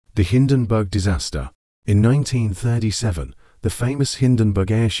The Hindenburg Disaster. In 1937, the famous Hindenburg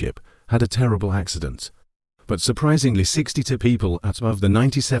airship had a terrible accident. But surprisingly, 62 people out of the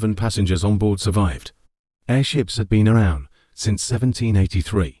 97 passengers on board survived. Airships had been around since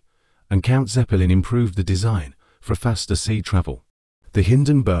 1783, and Count Zeppelin improved the design for faster sea travel. The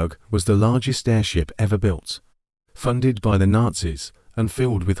Hindenburg was the largest airship ever built, funded by the Nazis and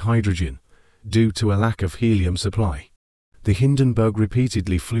filled with hydrogen due to a lack of helium supply. The Hindenburg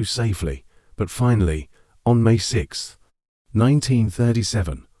repeatedly flew safely, but finally, on May 6,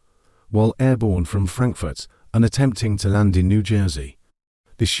 1937, while airborne from Frankfurt and attempting to land in New Jersey,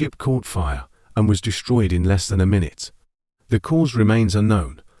 the ship caught fire and was destroyed in less than a minute. The cause remains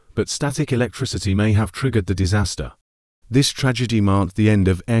unknown, but static electricity may have triggered the disaster. This tragedy marked the end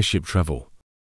of airship travel.